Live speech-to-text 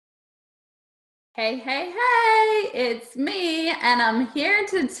Hey, hey, hey, it's me, and I'm here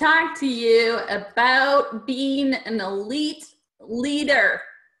to talk to you about being an elite leader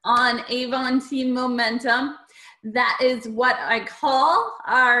on Avon Team Momentum. That is what I call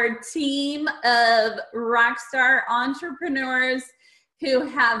our team of rockstar entrepreneurs who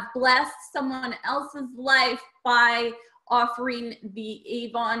have blessed someone else's life by offering the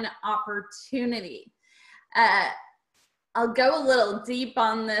Avon opportunity. I'll go a little deep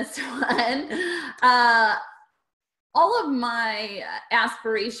on this one. All of my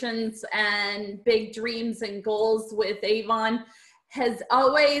aspirations and big dreams and goals with Avon has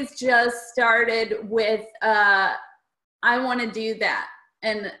always just started with, I want to do that.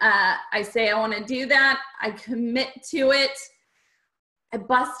 And I say, I want to do that. I commit to it. I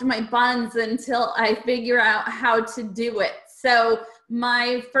bust my buns until I figure out how to do it. So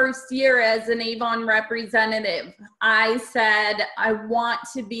my first year as an Avon representative, I said, I want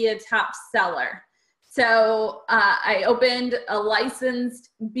to be a top seller. So I opened a licensed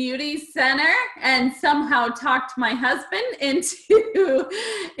beauty center and somehow talked my husband into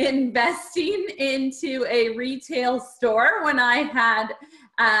investing into a retail store when I had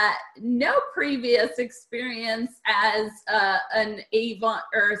no previous experience as an Avon,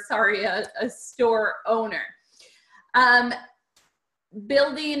 a store owner.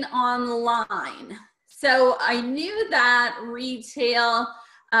 Building online. So I knew that retail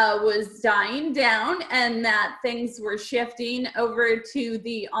was dying down and that things were shifting over to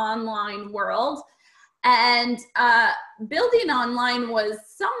the online world. And building online was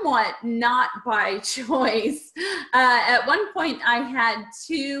somewhat not by choice. At one point, I had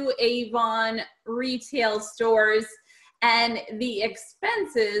 2 Avon retail stores, and the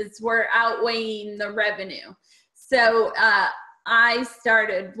expenses were outweighing the revenue. So I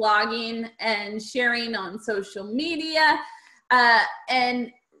started blogging and sharing on social media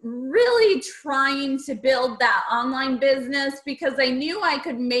and really trying to build that online business because I knew I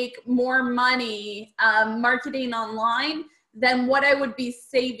could make more money marketing online than what I would be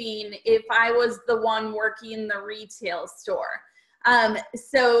saving if I was the one working the retail store.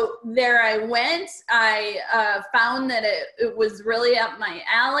 So there I went. I found that it was really up my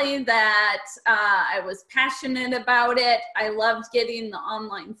alley, that I was passionate about it. I loved getting the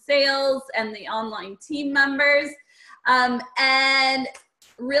online sales and the online team members, and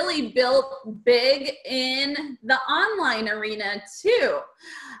really built big in the online arena too.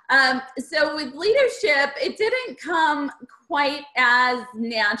 So with leadership, it didn't come quite as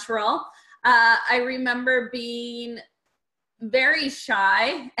natural. I remember being very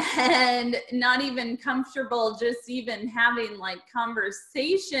shy and not even comfortable just even having like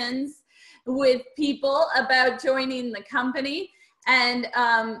conversations with people about joining the company. And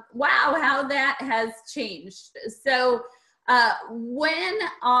wow, how that has changed. So when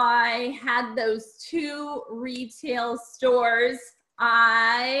I had those 2 retail stores,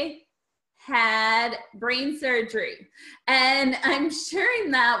 I had brain surgery. And I'm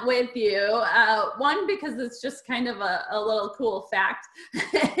sharing that with you, one, because it's just kind of a little cool fact.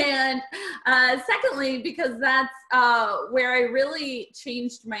 And secondly, because that's where I really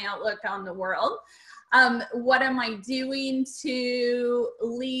changed my outlook on the world. What am I doing to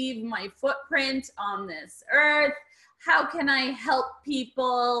leave my footprint on this earth? How can I help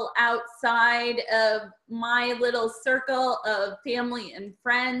people outside of my little circle of family and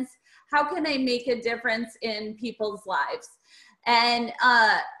friends? How can I make a difference in people's lives? And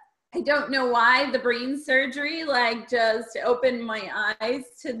I don't know why the brain surgery just opened my eyes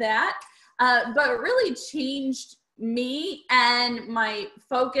to that, but it really changed me and my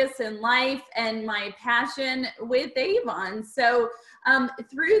focus in life and my passion with Avon. So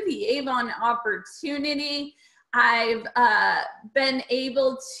through the Avon opportunity, I've been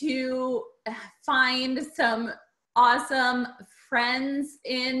able to find some awesome friends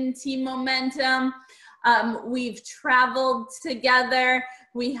in Team Momentum. We've traveled together.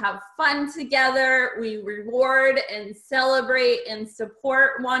 We have fun together. We reward and celebrate and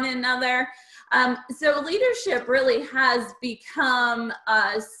support one another. So leadership really has become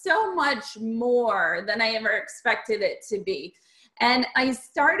so much more than I ever expected it to be. And I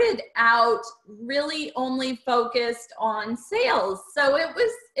started out really only focused on sales. So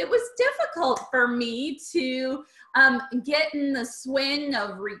it was difficult for me to get in the swing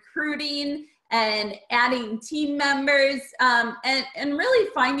of recruiting and adding team members, and really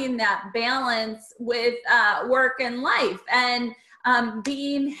finding that balance with work and life and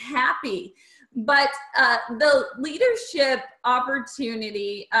being happy. But the leadership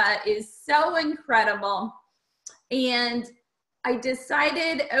opportunity is so incredible. And I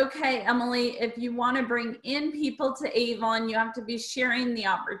decided, okay, Emily, if you want to bring in people to Avon, you have to be sharing the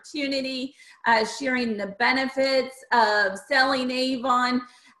opportunity, sharing the benefits of selling Avon.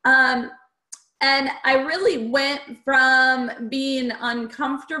 And I really went from being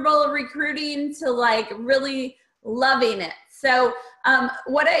uncomfortable recruiting to like really loving it. So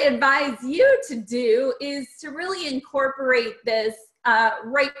what I advise you to do is to really incorporate this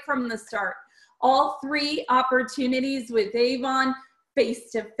right from the start. All 3 opportunities with Avon: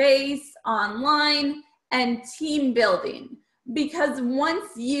 face-to-face, online, and team building. Because once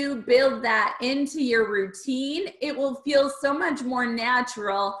you build that into your routine, it will feel so much more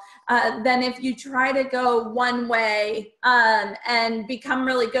natural than if you try to go one way and become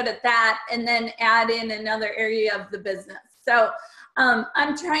really good at that and then add in another area of the business. So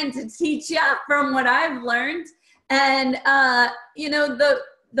I'm trying to teach you from what I've learned. And, you know,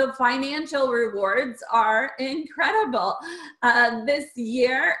 the financial rewards are incredible. This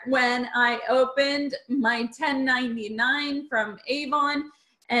year, when I opened my 1099 from Avon,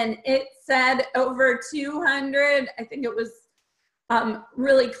 and it said over 200, I think it was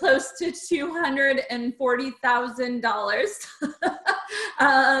really close to $240,000.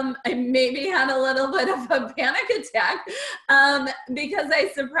 I maybe had a little bit of a panic attack because I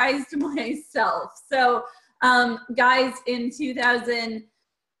surprised myself. So guys, in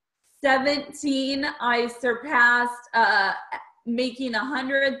 2017, I surpassed making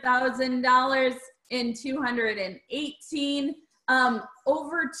 $100,000. In 2018,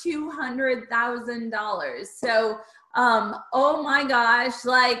 over $200,000. So, oh my gosh,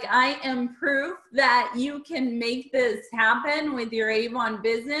 like I am proof that you can make this happen with your Avon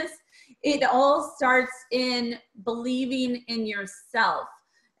business. It all starts in believing in yourself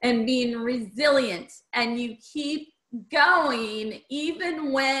and being resilient, and you keep going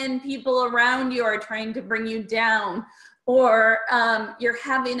even when people around you are trying to bring you down or you're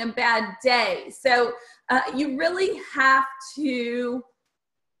having a bad day. So you really have to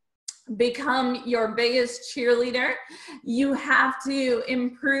become your biggest cheerleader. You have to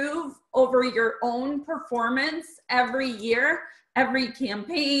improve over your own performance every year, every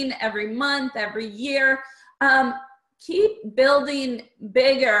campaign, every month, every year. Keep building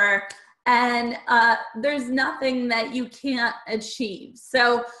bigger, and there's nothing that you can't achieve.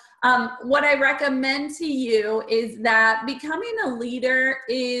 So what I recommend to you is that becoming a leader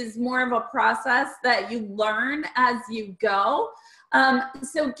is more of a process that you learn as you go.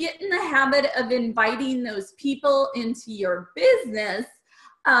 So get in the habit of inviting those people into your business,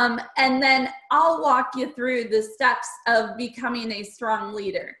 and then I'll walk you through the steps of becoming a strong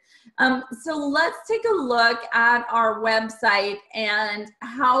leader. So let's take a look at our website and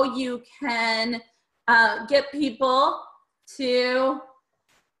how you can get people to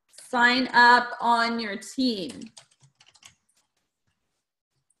sign up on your team.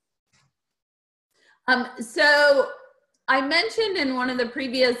 So I mentioned in one of the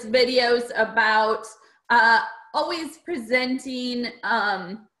previous videos about always presenting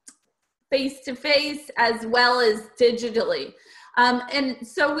face-to-face as well as digitally. And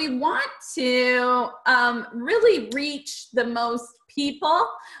so we want to really reach the most people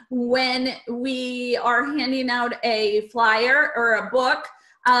when we are handing out a flyer or a book.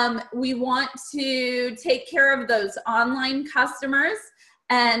 We want to take care of those online customers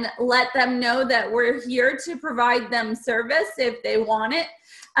and let them know that we're here to provide them service if they want it.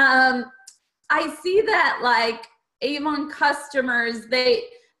 I see that like Avon customers, they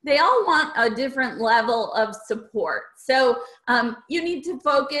all want a different level of support. So you need to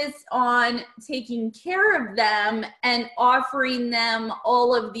focus on taking care of them and offering them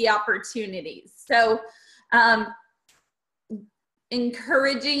all of the opportunities. So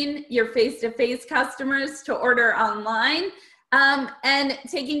encouraging your face-to-face customers to order online, and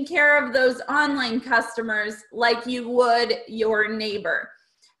taking care of those online customers like you would your neighbor.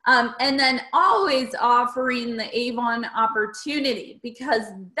 And then always offering the Avon opportunity, because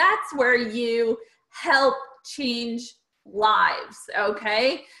that's where you help change lives,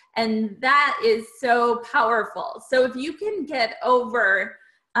 okay? And that is so powerful. So if you can get over,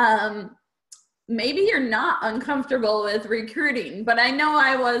 maybe you're not uncomfortable with recruiting, but I know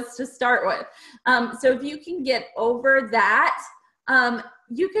I was to start with. So if you can get over that,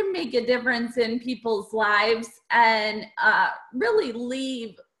 you can make a difference in people's lives and really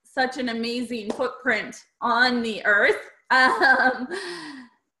leave such an amazing footprint on the earth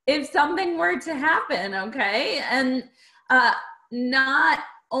if something were to happen, okay? And not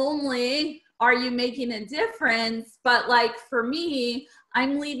only are you making a difference, but like for me,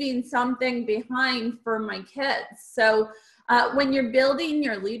 I'm leaving something behind for my kids. So When you're building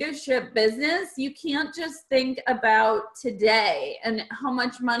your leadership business, you can't just think about today and how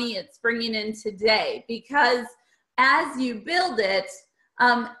much money it's bringing in today, because as you build it,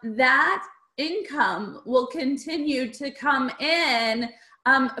 that income will continue to come in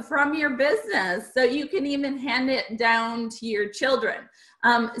from your business, so you can even hand it down to your children.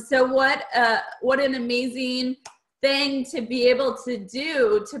 So what an amazing thing to be able to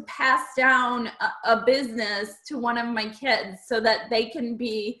do, to pass down a business to one of my kids so that they can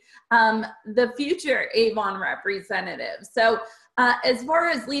be the future Avon representative. So as far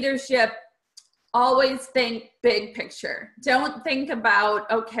as leadership, always think big picture. Don't think about,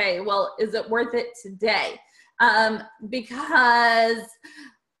 okay, well, is it worth it today? Because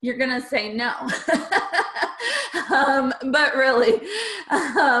you're gonna say no. But really,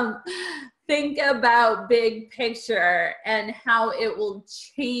 think about big picture and how it will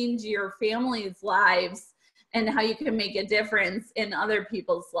change your family's lives and how you can make a difference in other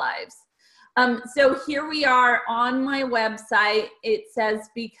people's lives. So here we are on my website. It says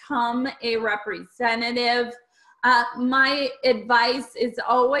become a representative. My advice is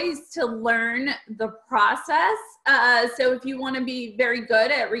always to learn the process. So if you want to be very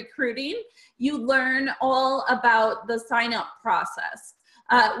good at recruiting, you learn all about the sign-up process,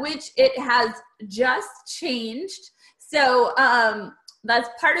 which it has just changed. So that's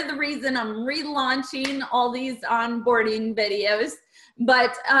part of the reason I'm relaunching all these onboarding videos.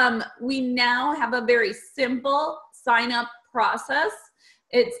 But we now have a very simple sign-up process.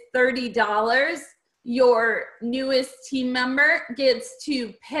 It's $30. Your newest team member gets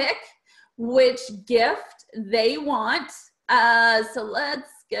to pick which gift they want. So let's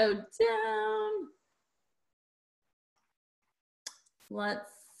go down.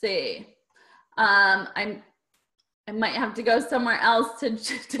 Let's see. I might have to go somewhere else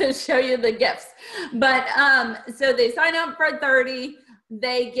to show you the gifts. But so they sign up for 30.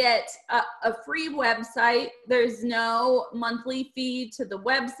 They get a free website. There's no monthly fee to the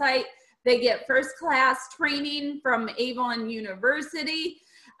website. They get first class training from Avon University.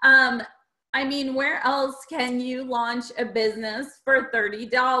 I mean, where else can you launch a business for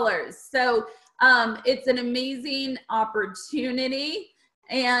 $30? So it's an amazing opportunity.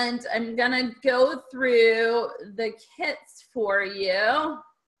 And I'm gonna go through the kits for you.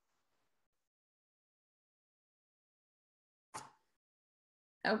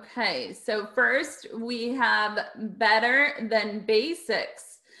 Okay, so first we have Better Than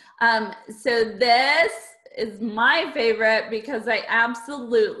Basics. So this is my favorite because I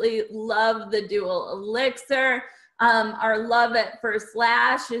absolutely love the dual elixir. Our Love at First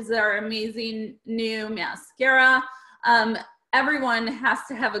Lash is our amazing new mascara. Everyone has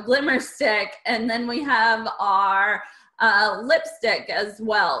to have a glimmer stick, and then we have our lipstick as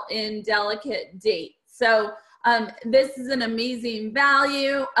well in Delicate Date. So this is an amazing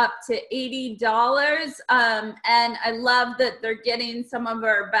value, up to $80. And I love that they're getting some of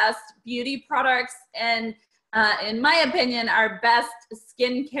our best beauty products and, in my opinion, our best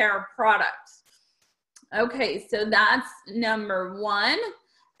skincare products. Okay, so that's number one.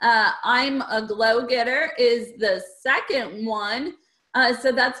 I'm a Glow Getter is the second one.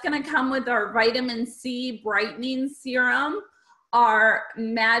 So that's going to come with our vitamin C brightening serum, our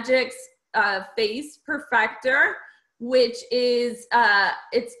Magic's Face Perfector, which is,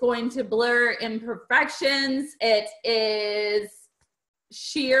 it's going to blur imperfections. It is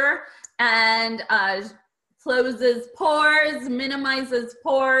sheer and closes pores, minimizes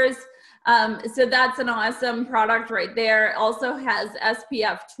pores. So that's an awesome product right there. It also has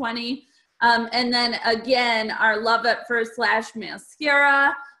SPF 20. And then again, our Love at First Lash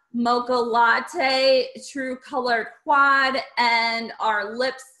mascara, Mocha Latte, True Color Quad, and our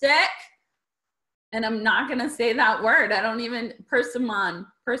lipstick. And I'm not gonna say that word. I don't even, Persimmon,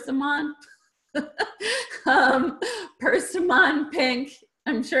 Persimmon Pink.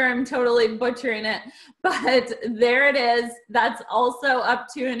 I'm sure I'm totally butchering it, but there it is. That's also up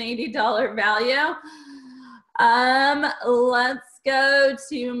to an $80 value. Let's go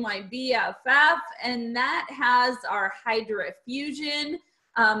to my BFF, and that has our Hydra Fusion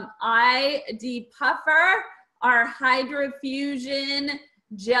Eye Depuffer, our Hydra Fusion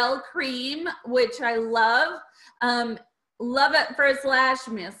gel cream, which I love. Love at First Lash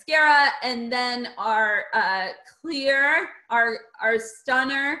mascara, and then our clear, our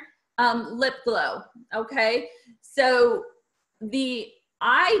stunner lip glow. Okay, so the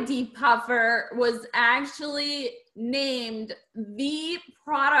Eye Depuffer was actually named the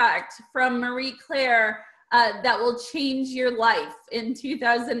product from Marie Claire that will change your life in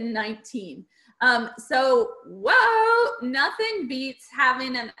 2019. So, whoa, nothing beats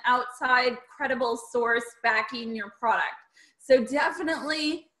having an outside credible source backing your product. So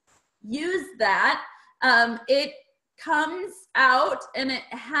definitely use that. It comes out and it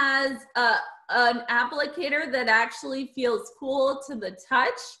has an applicator that actually feels cool to the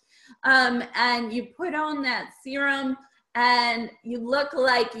touch. And you put on that serum and you look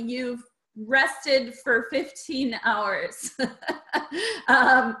like you've rested for 15 hours.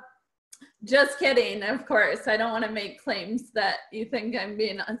 Just kidding, of course. I don't want to make claims that you think I'm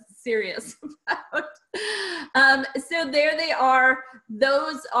being serious about. So there they are.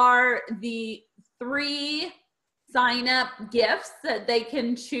 Those are the 3 sign-up gifts that they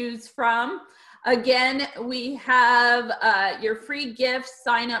can choose from. Again, we have your free gift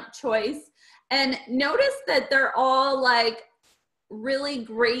sign-up choice. And notice that they're all like really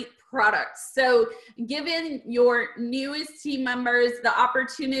great products. So giving your newest team members the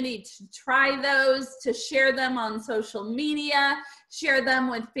opportunity to try those, to share them on social media, share them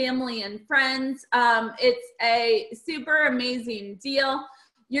with family and friends. It's a super amazing deal.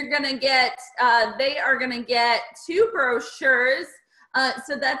 You're gonna get, they are gonna get 2 brochures.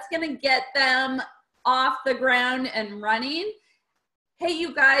 So that's gonna get them off the ground and running. Hey,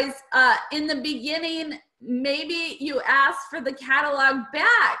 you guys, in the beginning, maybe you ask for the catalog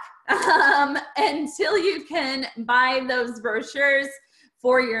back until you can buy those brochures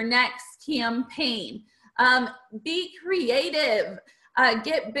for your next campaign. Be creative.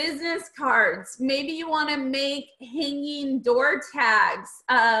 Get business cards. Maybe you want to make hanging door tags.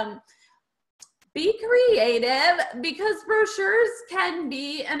 Be creative, because brochures can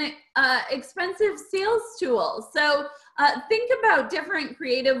be an expensive sales tool. So think about different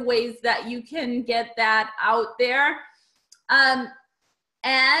creative ways that you can get that out there.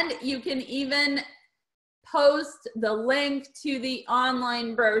 And you can even post the link to the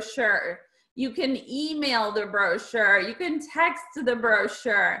online brochure. You can email the brochure. You can text the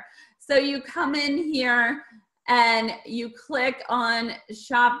brochure. So you come in here and you click on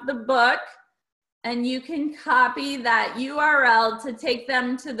Shop the Book, and you can copy that URL to take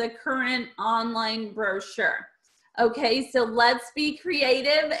them to the current online brochure. Okay, so let's be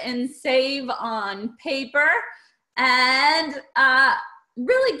creative and save on paper and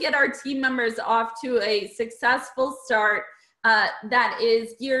really get our team members off to a successful start that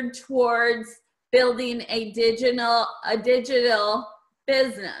is geared towards building a digital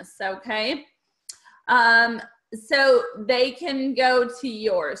business, okay? So they can go to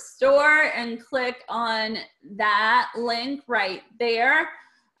your store and click on that link right there.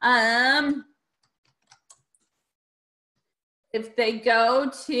 If they go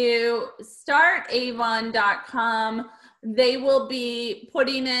to startavon.com, they will be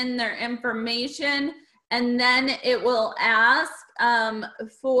putting in their information, and then it will ask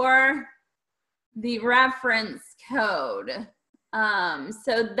for the reference code.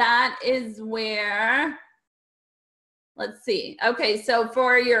 So that is where, let's see. Okay, so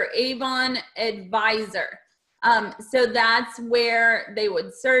for your Avon advisor. So that's where they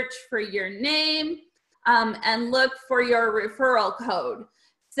would search for your name and look for your referral code.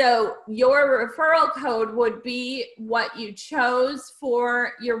 So your referral code would be what you chose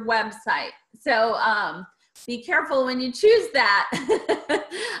for your website. So be careful when you choose that.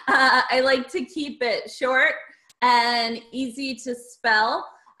 I like to keep it short and easy to spell.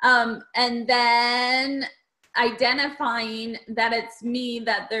 And then identifying that it's me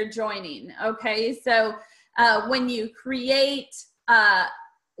that they're joining, okay? So when you create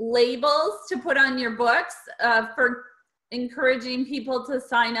labels to put on your books for encouraging people to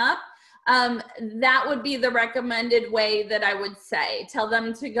sign up, that would be the recommended way that I would say. Tell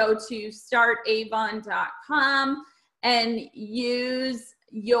them to go to startavon.com and use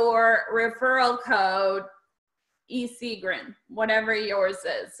your referral code ECGRIN, whatever yours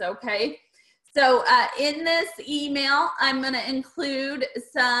is, okay? So in this email, I'm going to include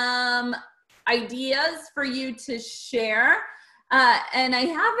some ideas for you to share. And I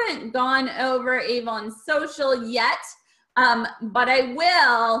haven't gone over Avon Social yet, but I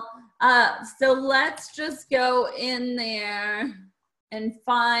will. So let's just go in there and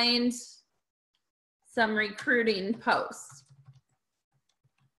find some recruiting posts.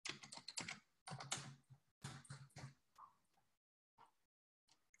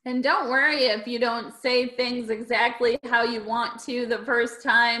 And don't worry if you don't say things exactly how you want to the first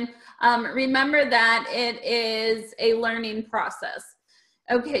time. Remember that it is a learning process.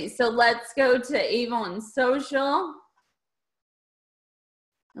 Okay, so let's go to Avon Social.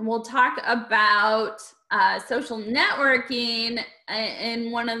 And we'll talk about social networking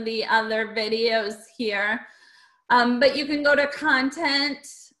in one of the other videos here. But you can go to Content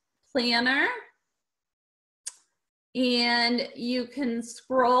Planner. And you can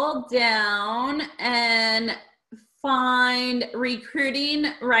scroll down and find recruiting,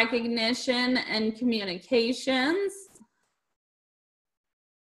 recognition, and communications.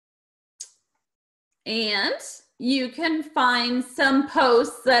 And you can find some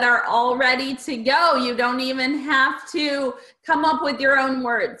posts that are all ready to go. You don't even have to come up with your own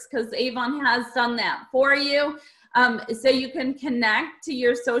words because Avon has done that for you. So you can connect to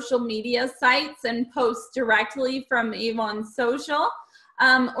your social media sites and post directly from Avon Social.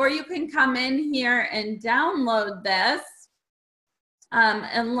 Or you can come in here and download this.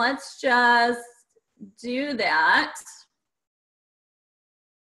 And let's just do that.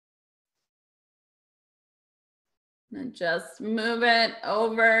 And just move it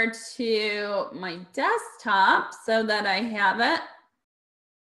over to my desktop so that I have it.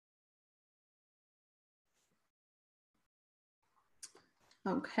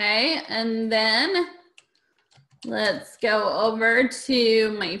 Okay, and then let's go over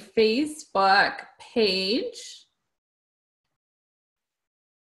to my Facebook page.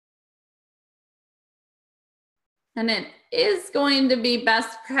 And it is going to be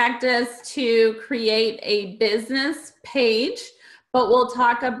best practice to create a business page, but we'll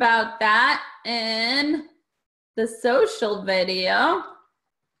talk about that in the social video.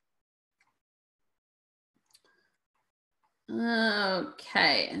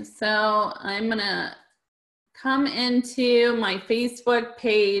 Okay, so I'm gonna come into my Facebook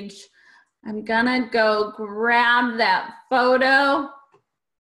page. I'm gonna go grab that photo.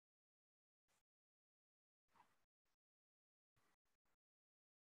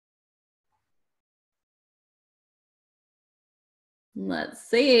 Let's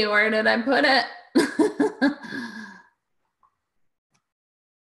see, where did I put it?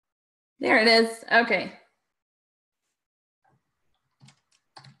 There it is, okay.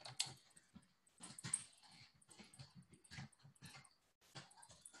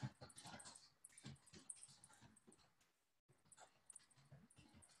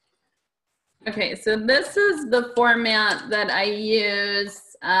 Okay, so this is the format that I use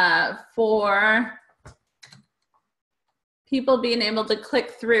for people being able to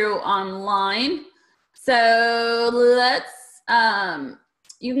click through online. So let's,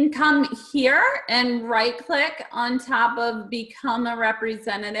 you can come here and right click on top of Become a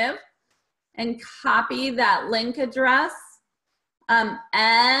Representative and copy that link address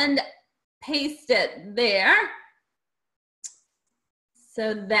and paste it there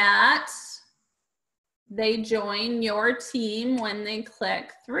so that they join your team when they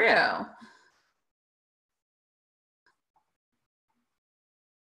click through.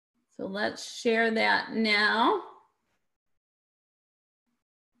 So let's share that now.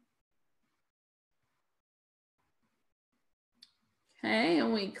 Okay,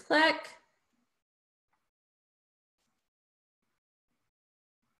 and we click.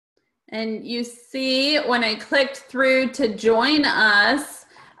 And you see when I clicked through to join us,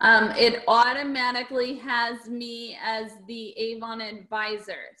 it automatically has me as the Avon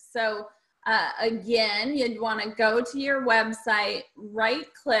advisor. So again, you'd want to go to your website, right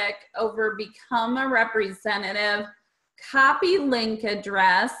click over Become a Representative, copy link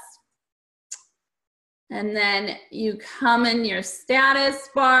address, and then you come in your status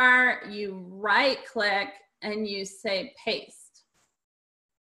bar, you right click, and you say paste.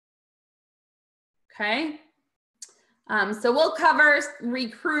 Okay. So we'll cover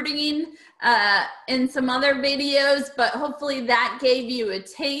recruiting in some other videos, but hopefully that gave you a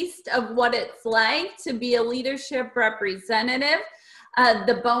taste of what it's like to be a leadership representative.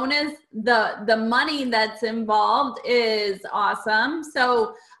 The bonus, the money that's involved is awesome.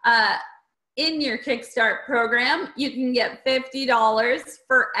 So in your Kickstart program, you can get $50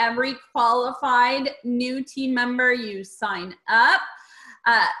 for every qualified new team member you sign up.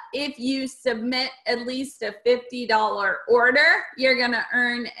 If you submit at least a $50 order, you're going to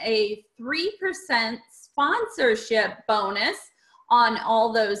earn a 3% sponsorship bonus on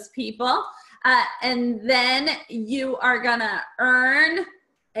all those people. And then you are going to earn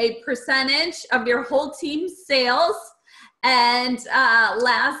a percentage of your whole team's sales. And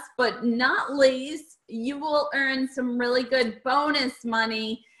last but not least, you will earn some really good bonus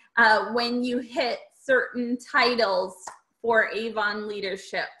money when you hit certain titles for Avon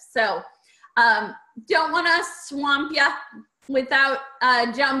leadership. So don't want to swamp you without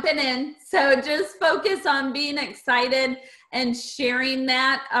jumping in. So just focus on being excited and sharing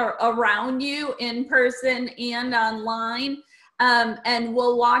that around you in person and online. And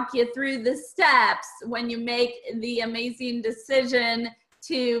we'll walk you through the steps when you make the amazing decision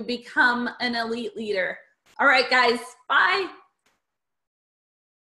to become an elite leader. All right, guys, bye.